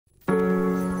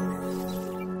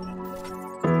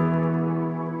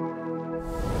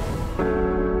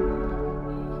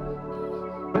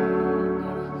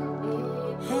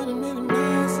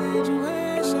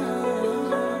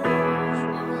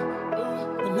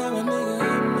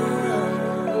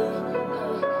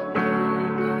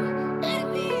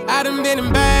done been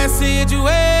in bad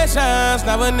situations,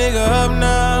 now a nigga up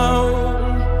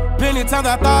now. Plenty times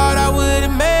I thought I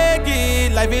wouldn't make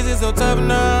it, life isn't so tough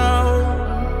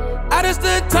now. I just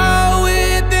stood tall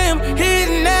with them,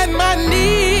 hitting at my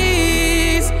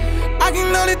knees. I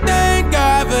can only thank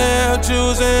God for him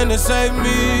choosing to save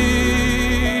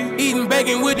me. Eating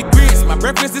bacon with the grits, my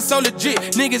breakfast is so legit.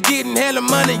 Niggas getting hella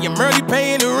money, I'm early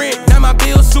paying the rent. Now my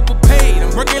bills super paid,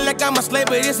 I'm working like I'm a slave,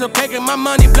 but it's okay cause my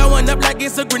money blowing up like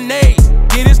it's a grenade.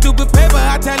 Getting stupid paper,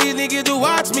 I tell these niggas to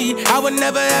watch me. I would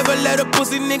never ever let a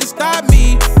pussy nigga stop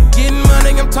me. Getting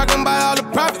money, I'm talking about all the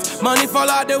profits. Money fall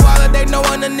out the wallet, they know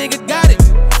when a nigga got it.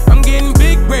 I'm getting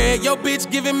big bread, yo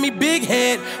bitch giving me big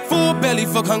head. Full belly,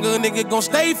 fuck hunger, nigga gon'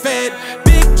 stay fed.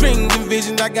 Big dreams and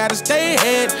visions, I gotta stay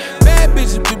ahead. Bad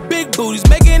bitches with big booties,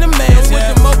 making a mess. Yeah.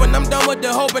 With them open, I'm done with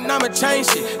the hope and I'ma change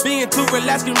shit. Being too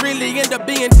relaxed can really end up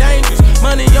being dangerous.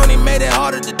 Money only made it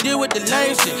harder to deal with the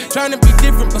lame shit. Trying to be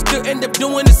different, but still end up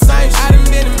doing the same shit. I done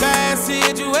been in bad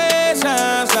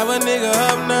situations, now a nigga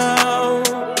up now.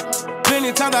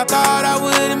 Plenty times I thought I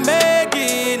wouldn't make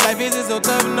it, life isn't so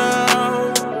tough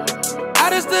now. I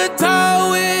just stood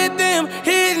tall with them,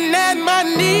 hitting at my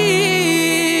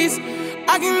knees.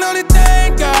 I can only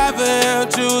thank God for him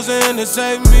choosing to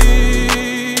save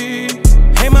me.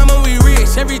 Hey mama, we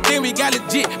rich, everything we got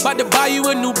legit. About to buy you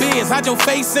a new Benz, hide your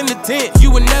face in the tent.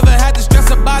 You would never have to stress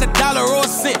about $1 or a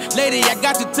cent. Lady, I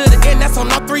got you to the end, that's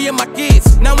on all 3 of my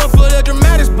kids. Now I'm full of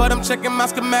dramatics, but I'm checking my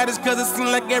schematics, cause it seems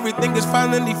like everything is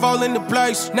finally falling into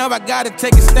place. Now I gotta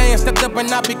take a stand, stepped up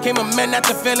and I became a man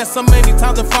after failing so many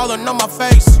times and falling on my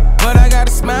face. But I gotta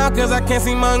smile cause I can't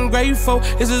seem ungrateful.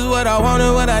 This is what I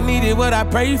wanted, what I needed, what I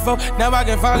prayed for. Now I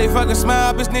can finally fucking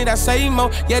smile, bitch need I say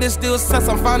more. Yet it still sucks,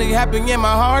 I'm finally happy in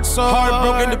my heart so heart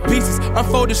broken to pieces,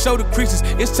 unfolded shoulder creases.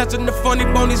 It's touching the funny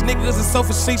bone, these niggas are so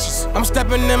facetious. I'm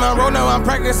stepping in my role now, I'm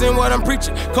practicing what I'm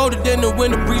preaching. Colder than the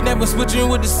winter breeze, never switching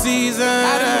with the season.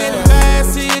 I done been in bad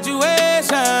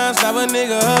situations, now a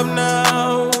nigga up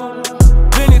now.